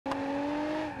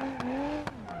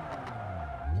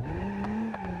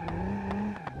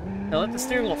Now let the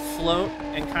steering wheel float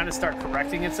and kind of start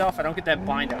correcting itself. I don't get that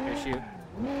bind up issue.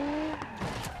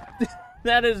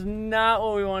 That is not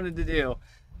what we wanted to do.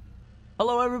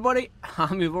 Hello everybody,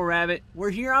 I'm Evil Rabbit. We're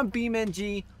here on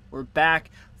BEAMNG. We're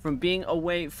back from being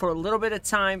away for a little bit of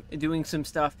time and doing some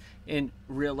stuff in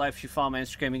real life. If you follow my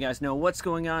Instagram, you guys know what's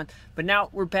going on. But now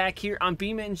we're back here on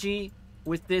BEAMNG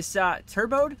with this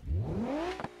turboed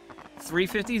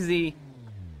 350Z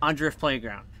on Drift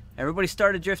Playground. Everybody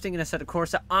started drifting and I set a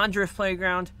course on Drift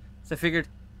Playground, so I figured,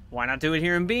 why not do it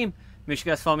here in Beam? Make sure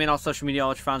you guys follow me on all social media,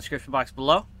 which you found in the description box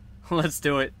below. Let's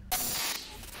do it.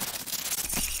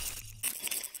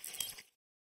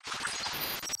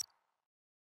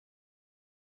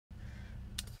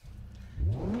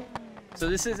 So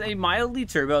this is a mildly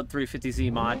turboed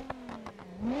 350Z mod,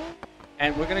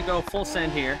 and we're gonna go full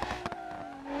send here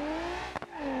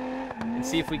and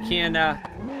see if we can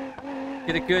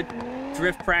get a good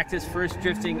drift practice first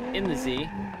drifting in the Z.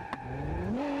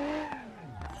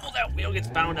 Oh, that wheel gets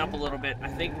bound up a little bit. I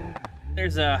think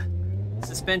there's a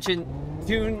suspension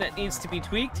tune that needs to be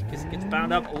tweaked because it gets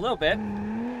bound up a little bit.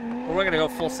 But we're gonna go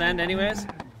full send anyways.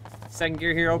 Second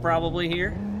gear hero probably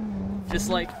here, just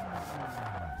like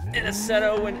in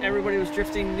Assetto when everybody was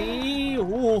drifting the...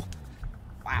 Ooh.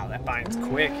 Wow, that bind's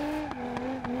quick.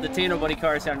 The Tano Buddy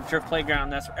cars on Drift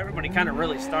Playground, that's where everybody kind of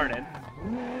really started.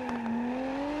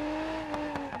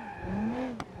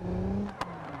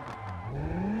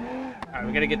 Alright,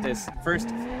 we gotta get this first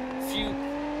few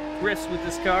drifts with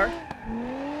this car.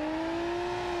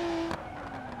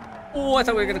 Oh, I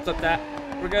thought we were gonna clip that.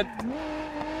 We're good.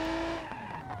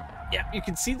 Yeah, you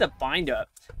can see the bind up.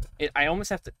 I almost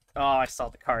have to... Oh, I saw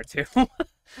the car too.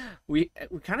 we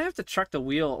kind of have to truck the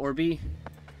wheel or be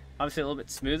obviously a little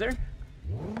bit smoother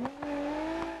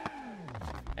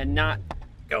and not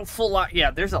go full lock. Yeah,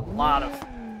 there's a lot of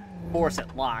force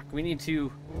at lock. We need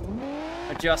to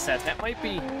adjust that. That might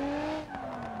be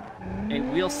a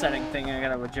wheel setting thing I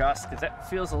gotta adjust because that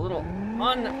feels a little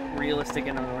unrealistic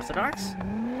and unorthodox.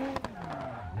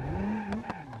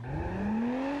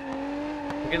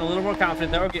 We're getting a little more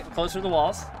confident though. We're getting closer to the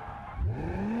walls.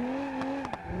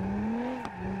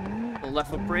 Left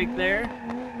foot brake there.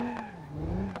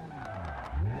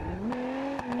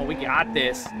 Oh, we got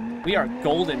this. We are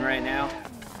golden right now.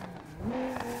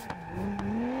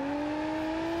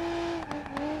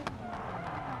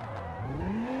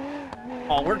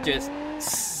 Oh, we're just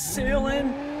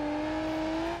sailing.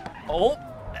 Oh,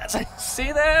 that's,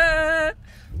 see that?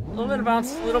 A little bit of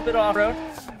bounce, a little bit off-road.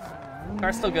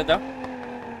 Car's still good though.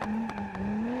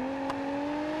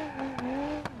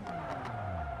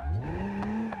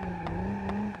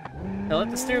 Now let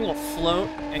the steering wheel float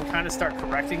and kind of start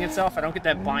correcting itself. I don't get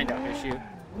that bind up issue.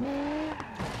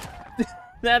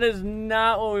 That is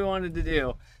not what we wanted to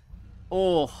do.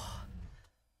 Oh,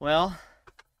 well.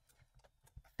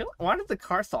 Why did the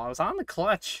car stall? I was on the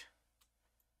clutch.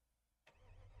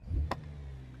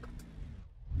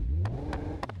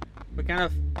 We kind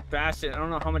of bashed it. I don't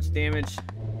know how much damage.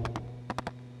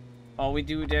 Oh, we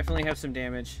do definitely have some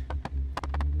damage.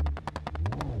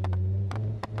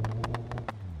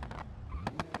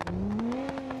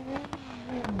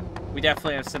 We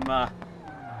definitely have some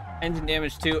engine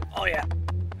damage too. Oh yeah,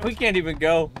 we can't even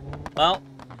go. Well,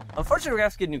 unfortunately we're gonna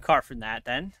have to get a new car for that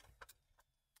then.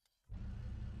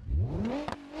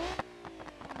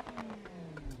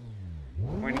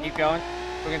 We're gonna keep going.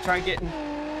 We're gonna try getting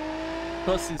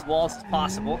close to these walls as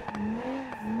possible.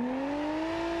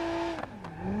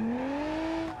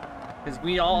 Because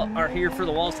we all are here for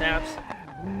the wall snaps.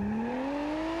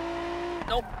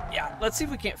 Nope, yeah, let's see if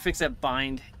we can't fix that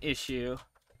bind issue.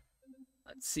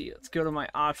 Let's see, let's go to my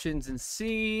options and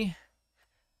see.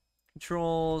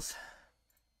 Controls,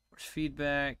 force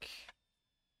feedback,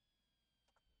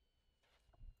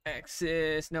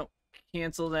 axis, nope,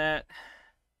 cancel that.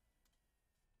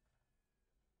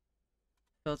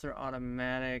 Filter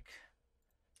automatic,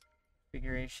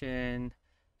 configuration,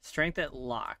 strength at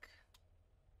lock.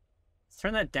 Let's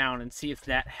turn that down and see if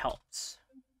that helps.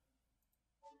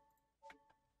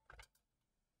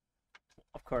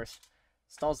 Of course.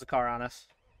 Stalls the car on us.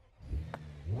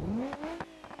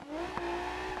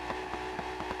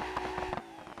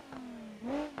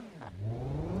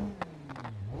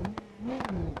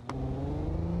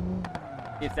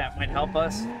 See if that might help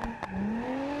us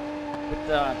with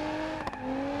the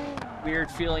weird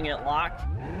feeling at lock.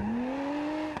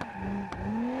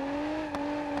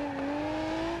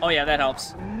 Oh yeah, that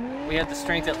helps. We had the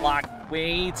strength at lock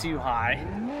way too high.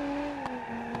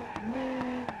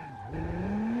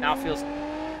 Now it feels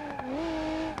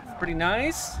pretty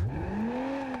nice.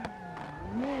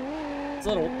 It's a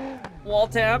little wall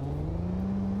tap.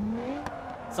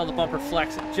 Saw the bumper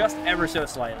flex just ever so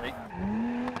slightly.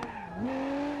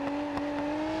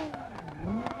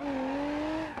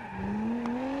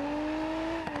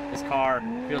 This car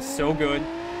feels so good.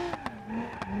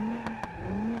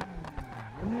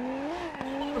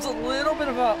 There's a little bit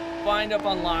of a bind up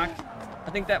on lock.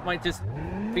 I think that might just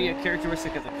be a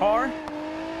characteristic of the car.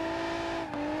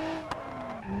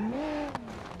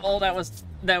 Oh, that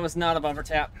was not a bumper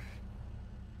tap.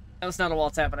 That was not a wall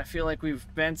tap, and I feel like we've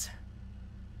bent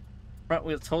front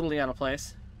wheel totally out of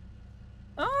place.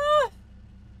 It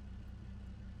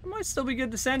might still be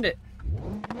good to send it.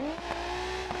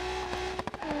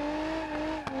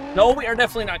 No, we are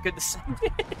definitely not good to send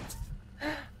it.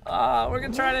 We're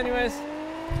gonna try it anyways.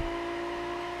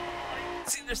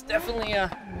 See, there's definitely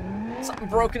something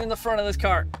broken in the front of this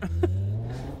car.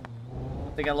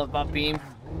 I think I love about Beam.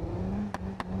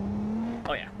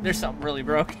 Oh yeah, there's something really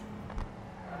broke.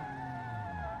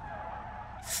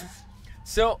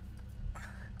 So,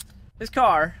 this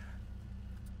car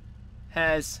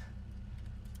has,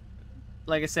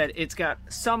 like I said, it's got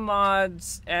some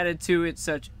mods added to it,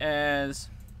 such as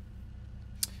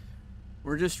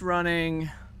we're just running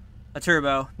a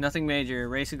turbo, nothing major,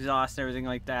 race exhaust, everything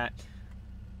like that.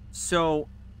 So,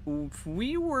 if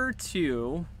we were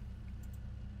to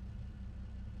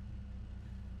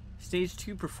Stage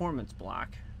 2 performance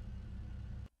block,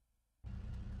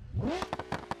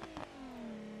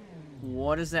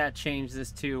 what does that change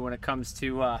this to when it comes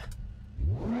to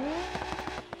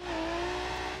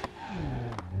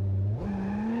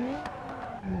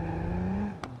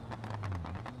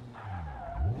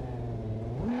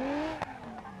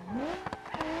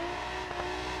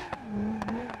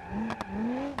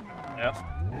yep.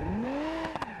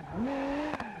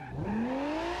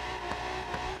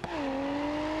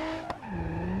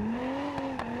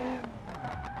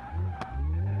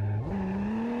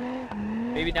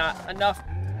 Maybe not enough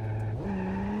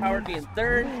power to be in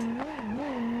third.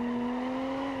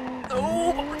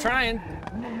 Oh, but we're trying.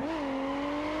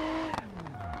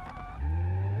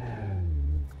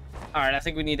 Alright, I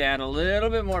think we need to add a little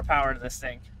bit more power to this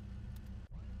thing.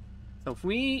 So if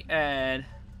we add,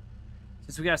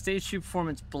 since we got a Stage 2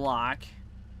 performance block,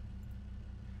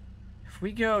 if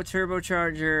we go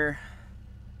turbocharger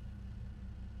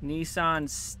Nissan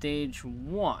Stage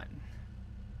 1.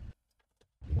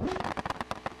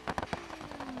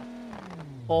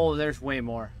 Oh, there's way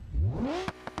more.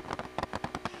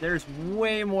 There's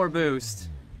way more boost.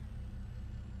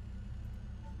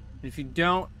 If you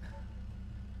don't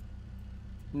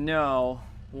know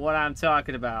what I'm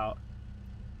talking about,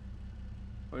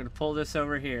 we're gonna pull this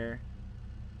over here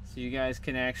so you guys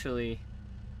can actually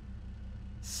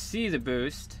see the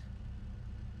boost.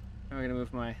 And we're gonna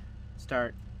move my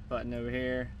start button over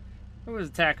here. Move the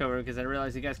attack over because I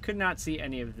realized you guys could not see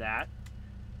any of that.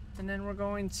 And then we're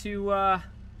going to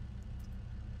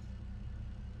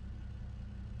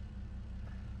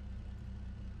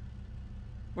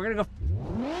we're gonna go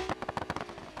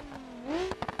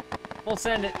full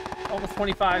send it, almost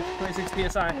 26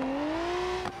 PSI.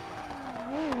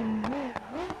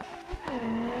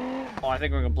 Oh, I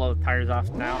think we're gonna blow the tires off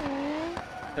now.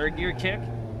 Third gear kick.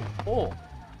 Oh,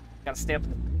 gotta stay up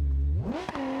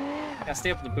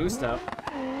the boost up.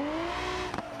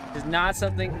 Is not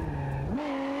something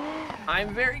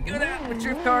I'm very good at with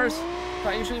drift cars.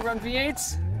 I usually run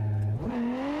V8s.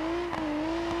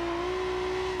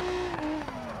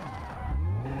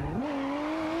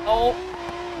 Oh,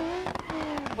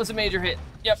 was a major hit.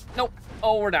 Yep, nope.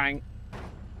 Oh, we're dying.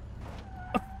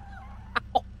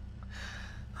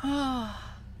 That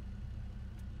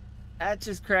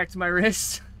just cracked my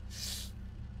wrist.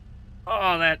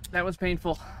 Oh, that was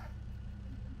painful.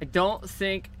 I don't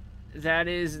think that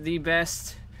is the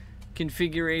best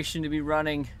configuration to be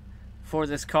running for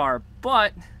this car,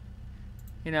 but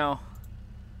you know,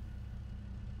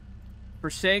 for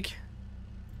sake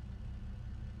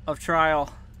of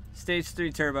trial, Stage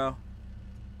 3 turbo.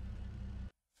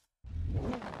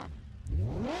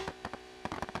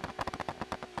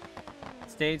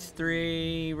 Stage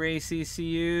 3 race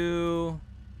ECU.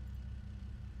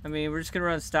 I mean, we're just gonna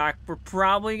run stock. We're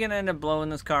probably gonna end up blowing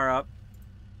this car up.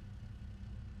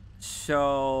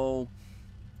 So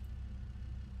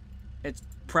it's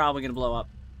probably gonna blow up.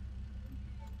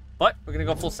 But we're gonna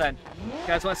go full send. You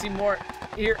guys wanna see more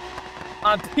here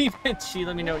on BEAMNG?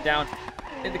 Let me know it down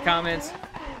in the comments.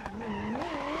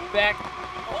 Back.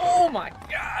 Oh my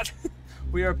god.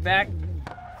 We are back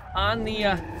on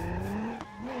the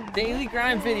daily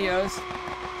grind videos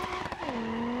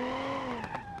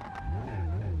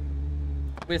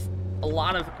with a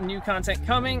lot of new content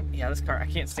coming. Yeah, this car, I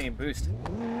can't stay in boost.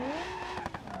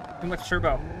 Too much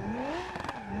turbo.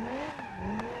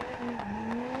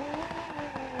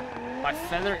 by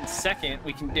Feather in second.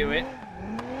 We can do it.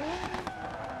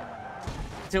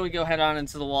 Until we go head on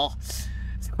into the wall.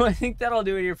 So I think that'll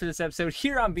do it here for this episode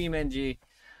here on BeamNG.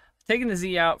 Taking the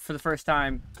Z out for the first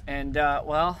time. And,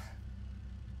 well,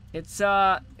 it's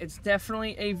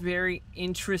definitely a very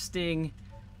interesting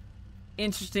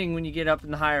when you get up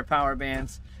in the higher power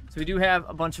bands. So we do have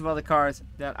a bunch of other cars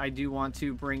that I do want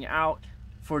to bring out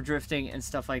for drifting and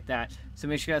stuff like that. So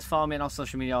make sure you guys follow me on all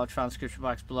social media. I'll try in the description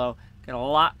box below. Got a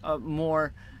lot of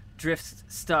more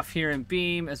drift stuff here in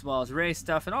Beam, as well as race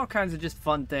stuff and all kinds of just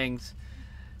fun things.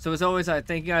 So as always, I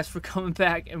thank you guys for coming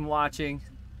back and watching.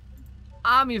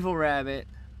 I'm Evil Rabbit.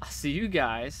 I'll see you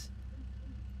guys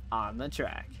on the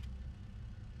track.